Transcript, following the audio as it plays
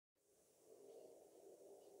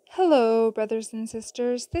Hello, brothers and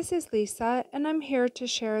sisters. This is Lisa, and I'm here to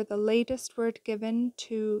share the latest word given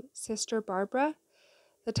to Sister Barbara.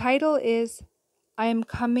 The title is I Am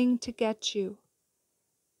Coming to Get You,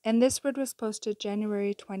 and this word was posted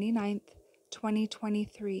January 29th,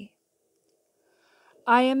 2023.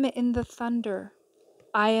 I am in the thunder.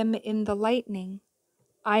 I am in the lightning.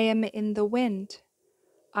 I am in the wind.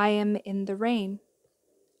 I am in the rain.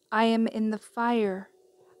 I am in the fire.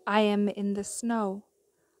 I am in the snow.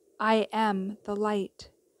 I am the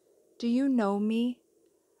light. Do you know me?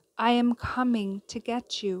 I am coming to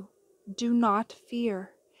get you. Do not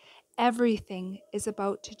fear. Everything is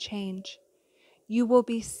about to change. You will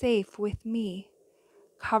be safe with me.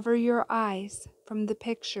 Cover your eyes from the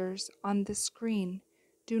pictures on the screen.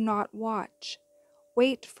 Do not watch.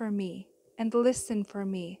 Wait for me and listen for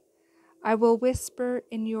me. I will whisper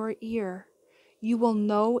in your ear. You will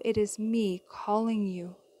know it is me calling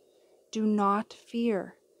you. Do not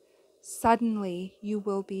fear. Suddenly you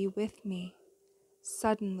will be with me.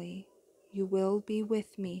 Suddenly you will be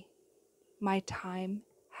with me. My time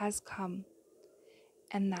has come.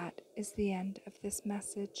 And that is the end of this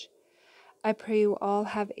message. I pray you all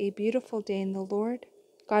have a beautiful day in the Lord.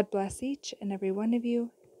 God bless each and every one of you,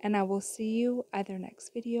 and I will see you either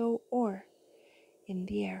next video or in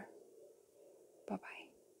the air. Bye-bye.